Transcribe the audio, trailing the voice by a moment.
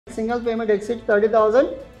Single payment exceeds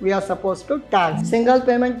 30,000, we are supposed to tax. Single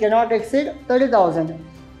payment cannot exceed 30,000.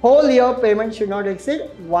 Whole year payment should not exceed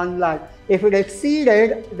 1 lakh. If it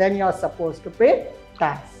exceeded, then you are supposed to pay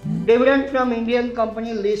tax. Dividend from Indian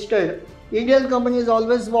company listed. Indian company is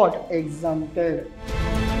always what? Exempted.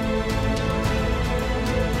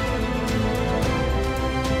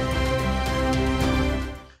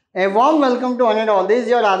 A warm welcome to one and all. This is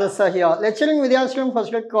your ALsir here, lecturing Vidhyaashram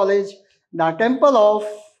First Grade College, the Temple of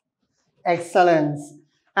Excellence.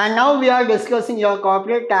 And now we are discussing your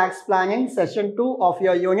corporate tax planning session 2 of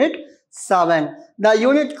your unit 7. The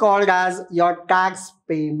unit called as your tax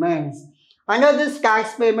payments. Under this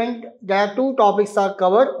tax payment, there are 2 topics are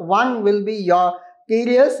covered. One will be your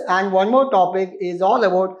TDS and one more topic is all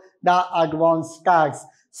about the advance tax.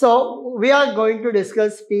 So we are going to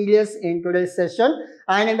discuss TDS in today's session,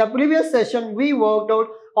 and in the previous session we worked out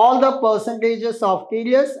all the percentages of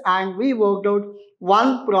TDS and we worked out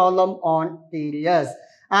one problem on TDS.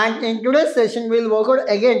 And in today's session we will work out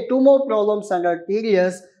again 2 more problems under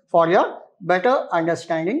TDS for your better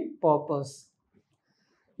understanding purpose.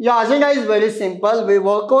 Your agenda is very simple. We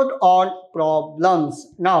work out on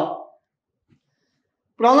problems. Now,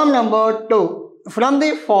 problem number 2. From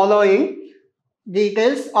the following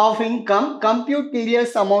details of income, compute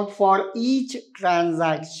TDS amount for each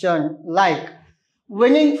transaction, like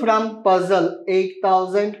winning from puzzle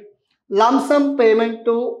 8,000, lump sum payment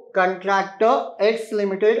to contractor X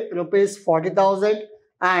Limited rupees 40,000,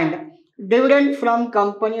 and dividend from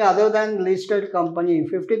company other than listed company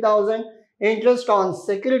 50,000, interest on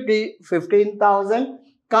security 15,000,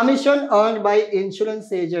 commission earned by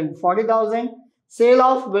insurance agent 40,000, sale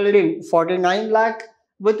of building 49 lakh,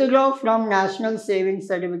 withdraw from national savings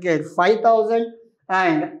certificate 5,000,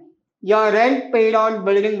 and your rent paid on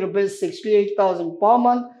building rupees 68,000 per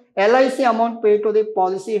month. LIC amount paid to the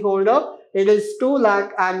policy holder, it is 2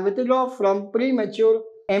 lakh, and withdraw from premature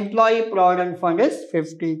employee provident fund is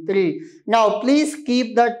 53. Now please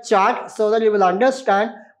keep the chart so that you will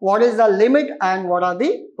understand what is the limit and what are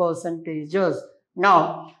the percentages.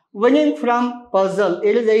 Now winning from puzzle,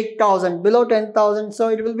 it is 8,000, below 10,000, so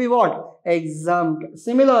it will be what? Exempt.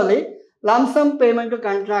 Similarly, lump sum payment to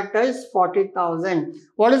contractor is 40,000.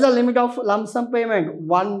 What is the limit of lump sum payment?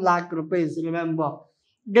 1 lakh rupees, remember.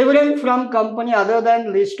 Dividend from company other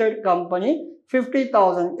than listed company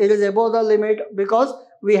 50,000. It is above the limit because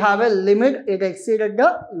we have a limit, it exceeded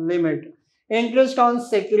the limit. Interest on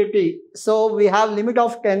security, so we have limit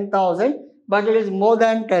of 10,000 but it is more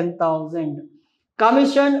than 10,000.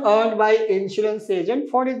 Commission earned by insurance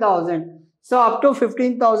agent 40,000. So up to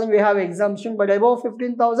 15,000 we have exemption, but above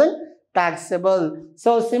 15,000 taxable.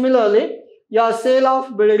 So similarly, your sale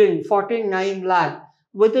of building 49 lakh,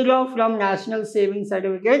 withdraw from national savings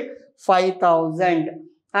certificate 5,000,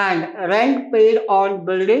 and rent paid on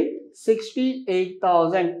building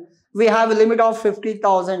 68,000. We have a limit of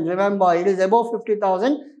 50,000. Remember, it is above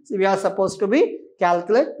 50,000. So we are supposed to be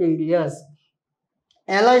calculate TDS.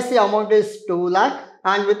 LIC amount is 2 lakh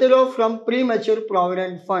and withdraw from premature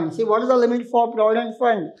provident fund. See, what is the limit for provident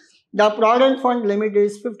fund? The provident fund limit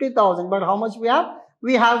is 50,000, but how much we have?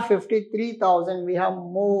 We have 53,000. We have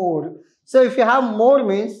more. So if you have more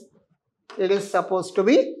means it is supposed to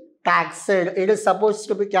be taxed. It is supposed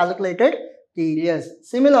to be calculated TDS.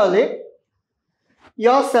 Similarly,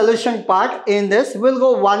 your solution part in this will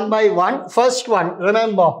go one by one. First one,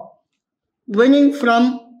 remember, winning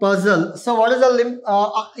from puzzle. So what is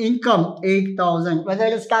the income? 8,000. Whether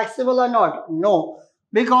it is taxable or not? No.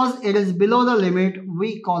 Because it is below the limit,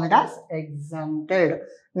 we call it as exempted.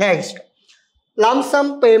 Next, lump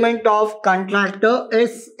sum payment of contractor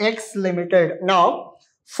is X Limited. Now,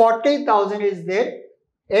 40,000 is there.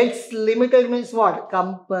 X Limited means what?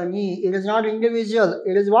 Company. It is not individual.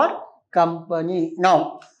 It is what? Company.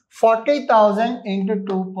 Now, 40,000 into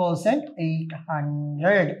 2%,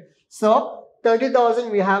 800. So,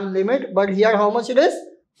 30,000 we have limit, but here how much it is?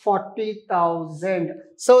 40,000.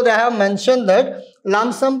 So, they have mentioned that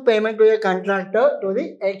lump sum payment to a contractor to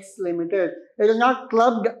the X Limited. It is not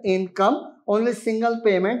clubbed income, only single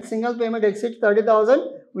payment. Single payment exceeds 30,000,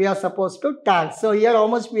 we are supposed to tax. So, here how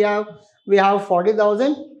much we have? We have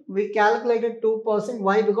 40,000. We calculated 2%.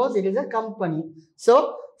 Why? Because it is a company.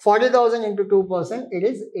 So, 40,000 into 2%, it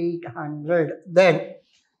is 800. Then,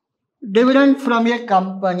 dividend from a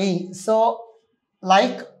company. So,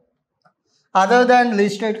 like other than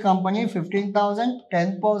listed company, 15,000,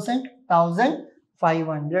 10%,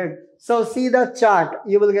 1,500. So, see the chart,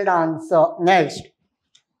 you will get answer. Next,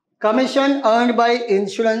 commission earned by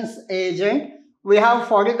insurance agent. We have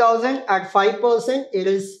 40,000 at 5%, it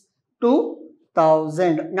is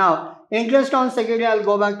 2,000. Now, interest on security, I'll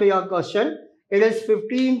go back to your question. it is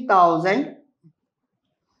 15,000.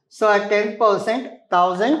 So at 10%,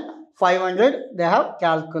 1,500 they have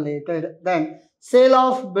calculated. Then sale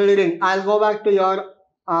of building, I'll go back to your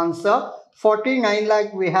answer. 49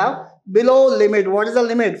 lakh we have. Below limit, what is the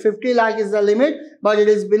limit? 50 lakh is the limit, but it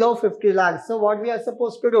is below 50 lakhs. So what we are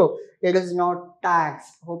supposed to do? It is not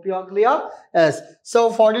tax. Hope you are clear. Yes. So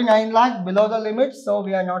 49 lakh below the limit. So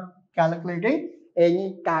we are not calculating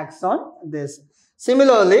any tax on this.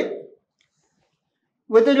 Similarly,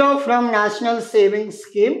 withdraw from National Savings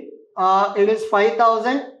Scheme. It is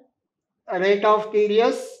 5,000. Rate of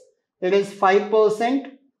TDS. It is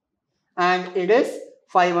 5%. And it is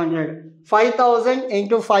 500. 5,000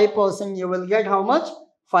 into 5%, you will get how much?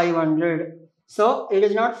 500. So it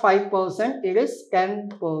is not 5%, it is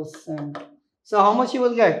 10%. So how much you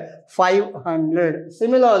will get? 500.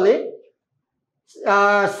 Similarly,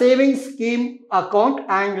 savings scheme account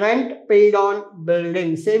and rent paid on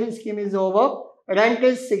building. Savings scheme is over. Rent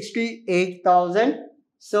is 68,000.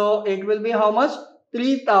 So it will be how much?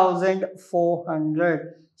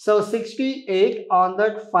 3,400. So 68 on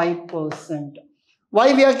that 5%.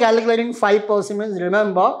 Why we are calculating 5% means,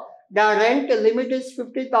 remember, the rent limit is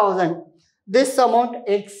 50,000. This amount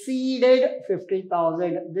exceeded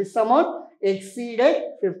 50,000. This amount exceeded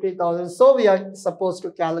 50,000. So we are supposed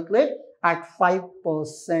to calculate at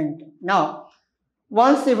 5%. Now,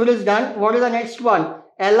 once if it is done, what is the next one?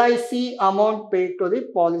 LIC amount paid to the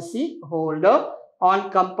policy holder on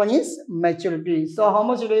company's maturity. So how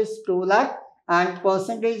much it is? 2 lakh and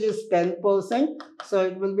percentage is 10%. So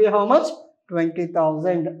it will be how much?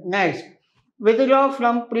 20,000. Next, withdraw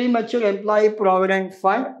from premature employee provident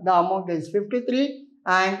fund. The amount is 53,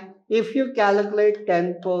 and if you calculate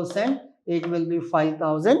 10%, it will be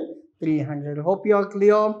 5,300. Hope you are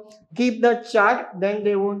clear. Keep the chart, then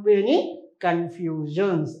there won't be any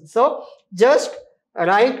confusions. So just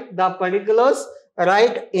write the particulars,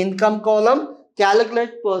 write income column,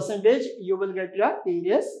 calculate percentage, you will get your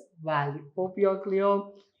TDS value. Hope you are clear.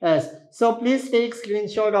 Yes. So please take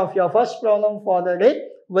screenshot of your first problem for the day.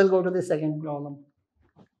 We'll go to the second problem.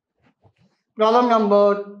 Problem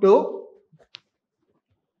number 2.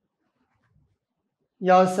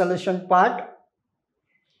 Your solution part.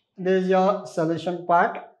 This is your solution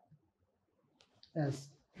part. Yes.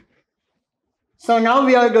 So now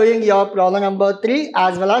we are doing your problem number 3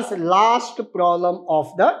 as well as last problem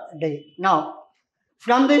of the day. Now,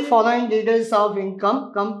 from the following details of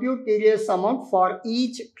income, compute TDS amount for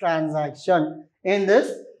each transaction. In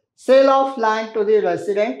this, sale of land to the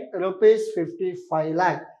resident, rupees 55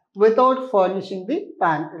 lakh without furnishing the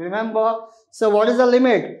PAN. Remember, so what is the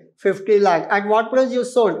limit? 50 lakh. At what price you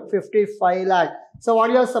sold? 55 lakh. So what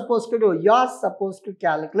you are supposed to do? You are supposed to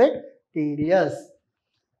calculate TDS.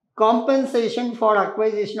 Compensation for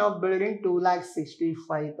acquisition of building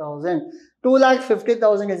 2,65,000.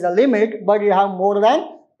 2,50,000 is the limit, but you have more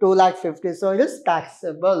than 2,50,000, so it is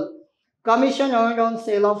taxable. Commission earned on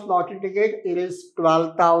sale of lottery ticket, it is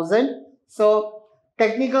 12,000. So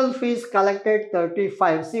technical fees collected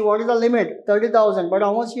 35. See, what is the limit? 30,000. But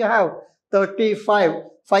how much you have? 35.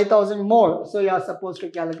 5,000 more. So you are supposed to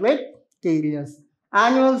calculate TDS.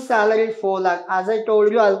 Annual salary 4 lakh. As I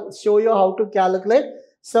told you, I'll show you how to calculate.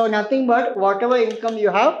 So nothing but whatever income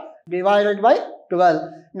you have divided by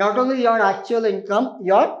 12. Not only your actual income,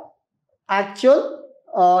 your actual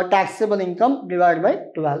taxable income divided by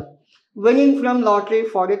 12. Winning from lottery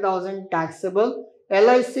 40,000 taxable.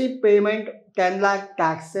 LIC payment 10 lakh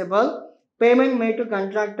taxable. Payment made to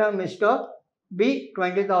contractor Mr. B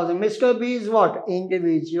 20,000. Mr. B is what?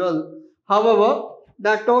 Individual. However,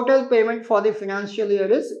 the total payment for the financial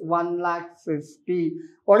year is 1,50,000.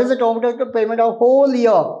 What is the total payment of whole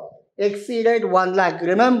year? Exceeded 1 lakh.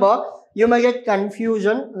 Remember, you may get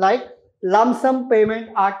confusion like lump sum payment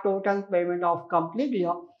or total payment of complete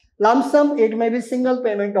year. Lump sum, it may be single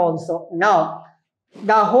payment also. Now,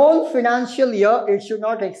 the whole financial year, it should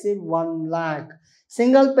not exceed 1 lakh.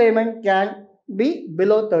 Single payment can be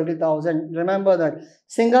below 30,000. Remember that.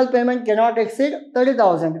 Single payment cannot exceed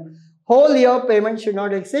 30,000. Whole year payment should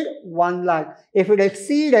not exceed 1 lakh. If it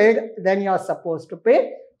exceeded, then you are supposed to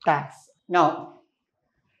pay tax. Now,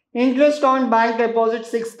 interest on bank deposit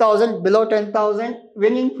 6,000, below 10,000.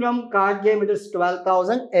 Winning from card game, it is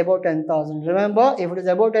 12,000, above 10,000. Remember, if it is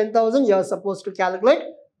above 10,000, you are supposed to calculate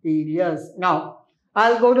TDS. Now,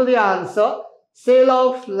 I'll go to the answer. Sale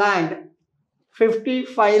of land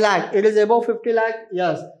 55 lakh. It is above 50 lakh.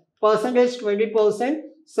 Yes. Percentage 20%.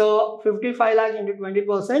 So 55 lakh into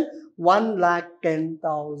 20%,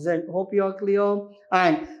 1,10,000. Hope you are clear.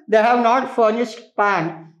 And they have not furnished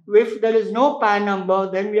PAN. If there is no PAN number,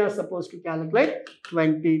 then we are supposed to calculate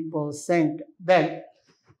 20%. Then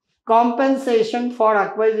Compensation for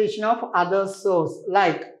acquisition of other source,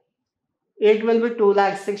 like it will be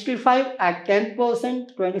 2,65,000 at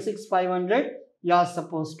 10%, 26,500 you are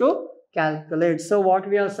supposed to calculate. So what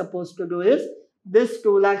we are supposed to do is this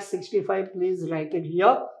 2,65,000 please write it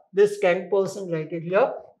here, this 10% write it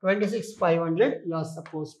here, 26,500 you are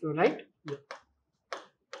supposed to write here.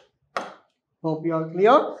 Hope you are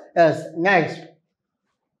clear. Yes, next.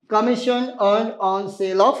 Commission earned on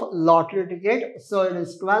sale of lottery ticket. So it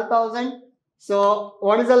is 12,000. So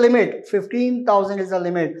what is the limit? 15,000 is the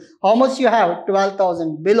limit. How much you have?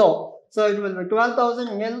 12,000 below. So it will be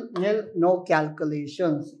 12,000 nil, no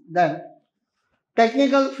calculations. Then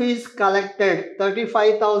technical fees collected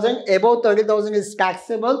 35,000. Above 30,000 is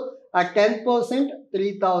taxable at 10%,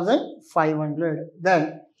 3,500.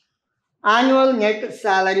 Then annual net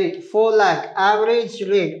salary 4 lakh. Average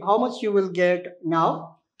rate. How much you will get now?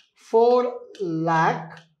 4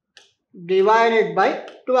 lakh divided by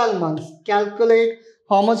 12 months. Calculate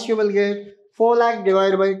how much you will get. 4 lakh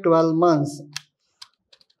divided by 12 months.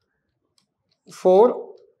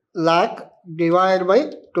 4 lakh divided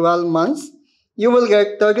by 12 months. You will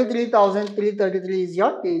get 33,333 is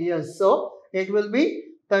your TDS. So it will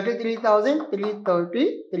be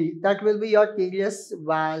 33,333. That will be your TDS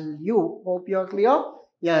value. Hope you are clear.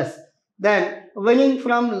 Yes. Then winning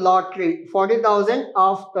from lottery 40,000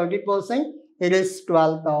 of 30%. It is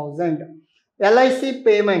 12,000. LIC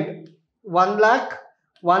payment 1 lakh,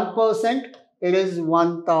 1%, it is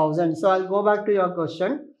 1,000. So I'll go back to your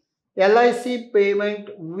question. LIC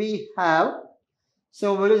payment we have.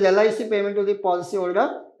 So what is LIC payment to the policy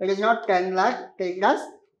holder? It is not 10 lakh, take it as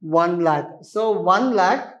 1 lakh. So 1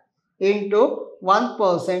 lakh into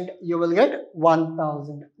 1%, you will get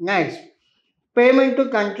 1,000. Next. Payment to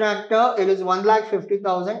contractor, it is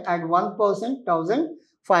 1,50,000 at 1%,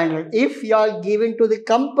 1,500. If you are giving to the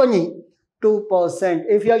company 2%,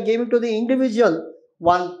 if you are giving to the individual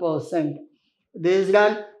 1%. This is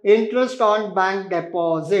done. Interest on bank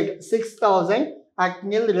deposit 6,000 at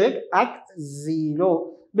nil rate at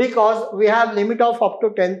 0. Because we have limit of up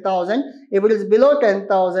to 10,000. If it is below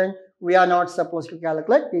 10,000, we are not supposed to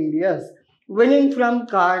calculate TDS. Winning from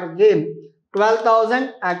card game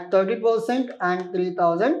 12,000 at 30% and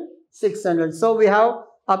 3,600. So we have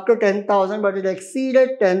up to 10,000, but it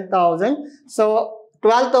exceeded 10,000. So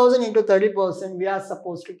 12,000 into 30%, we are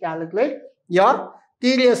supposed to calculate your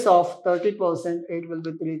TDS of 30%. It will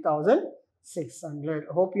be 3,600.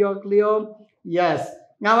 Hope you are clear. Yes.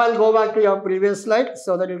 Now I'll go back to your previous slide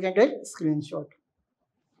so that you can take screenshot.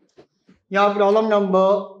 Your problem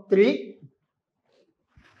number 3.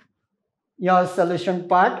 Your solution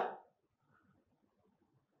part.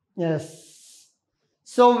 Yes.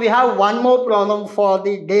 So we have one more problem for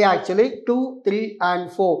the day actually. 2, 3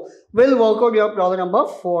 and 4. We'll work out your problem number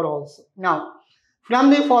 4 also. Now, from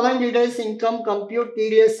the following details, income, compute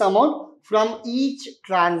TDS amount from each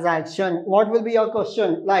transaction. What will be your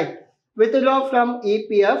question? Like, withdraw from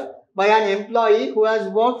EPF by an employee who has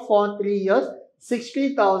worked for 3 years,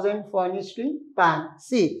 60,000 furnished in PAN.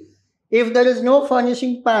 See, if there is no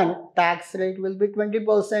furnishing PAN, tax rate will be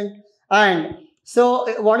 20%. And so,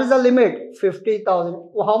 what is the limit? 50,000.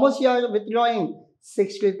 How much you are withdrawing?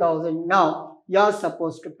 60,000. Now, you are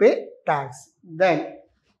supposed to pay tax. Then,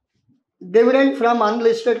 dividend from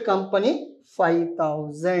unlisted company,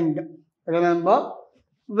 5,000. Remember,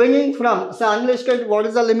 winning from, so unlisted, what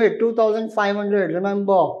is the limit? 2,500.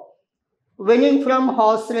 Remember, winning from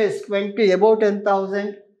horse race, 20, above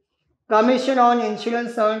 10,000. Commission on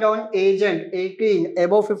insurance earned on agent, 18,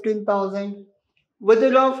 above 15,000.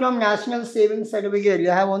 Withdraw from National Savings Certificate,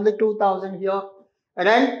 you have only 2,000 here.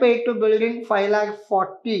 Rent paid to building,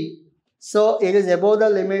 5,40,000. So, it is above the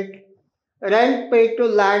limit. Rent paid to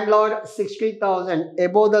landlord, 60,000,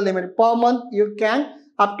 above the limit. Per month, you can,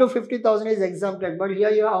 up to 50,000 is exempted. But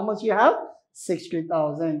here, you how much you have?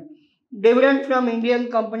 60,000. Dividend from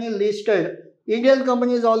Indian company listed. Indian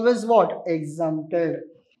company is always what? Exempted.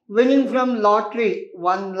 Winning from lottery,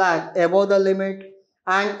 1 lakh, above the limit.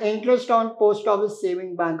 And interest on post office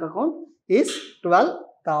saving bank account is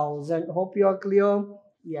 12,000. Hope you are clear.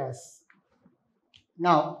 Yes.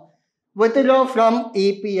 Now, withdraw from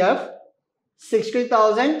EPF,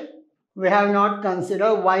 60,000. We have not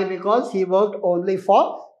considered. Why? Because he worked only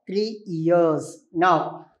for 3 years.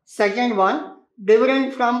 Now, second one,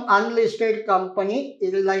 dividend from unlisted company,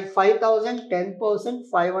 it is like 5,000, 10%,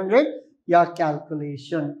 500, your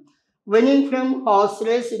calculation. Winning from horse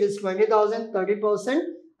race, it is 20,000, 30%.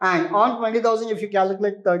 And on 20,000, if you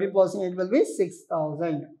calculate 30%, it will be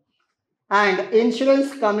 6,000. And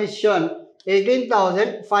insurance commission,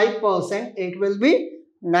 18,000, 5%, it will be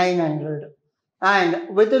 900.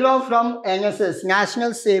 And withdraw from NSS,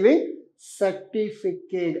 National Saving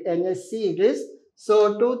Certificate, NSC it is.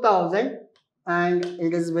 So 2000 and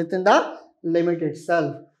it is within the limit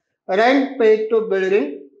itself. Rent paid to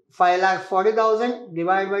building 5,40,000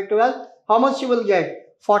 divided by 12. How much you will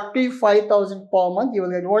get? 45,000 per month you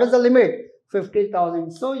will get. What is the limit?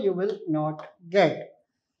 50,000. So you will not get.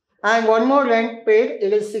 And one more rent paid,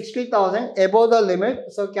 it is 60,000 above the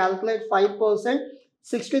limit. So calculate 5%.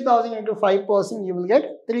 60,000 into 5%, you will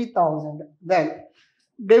get 3,000. Then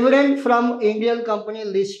dividend from Indian company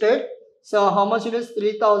listed. So how much it is?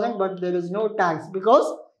 3,000, but there is no tax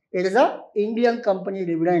because it is a Indian company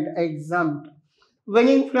dividend, exempt.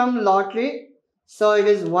 Winning from lottery. So it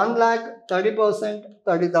is 1 lakh, 30%,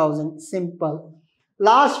 30,000. Simple.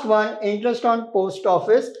 Last one, interest on post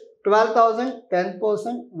office. 12,000,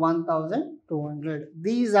 10%, 1,200.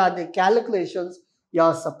 These are the calculations you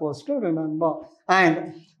are supposed to remember.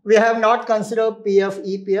 And we have not considered PF,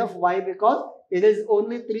 EPF. Why? Because it is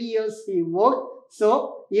only 3 years he worked.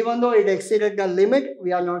 So even though it exceeded the limit,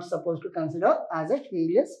 we are not supposed to consider as a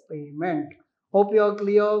tedious payment. Hope you are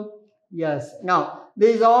clear. Yes. Now,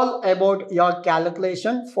 this is all about your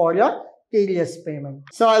calculation for your tedious payment.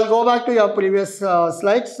 So I'll go back to your previous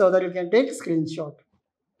slide so that you can take screenshot.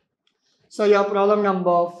 So your problem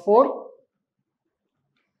number 4,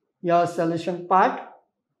 your solution part.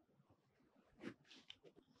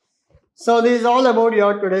 So this is all about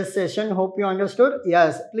your today's session. Hope you understood.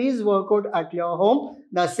 Yes, please work out at your home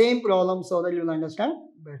the same problem so that you will understand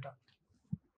better.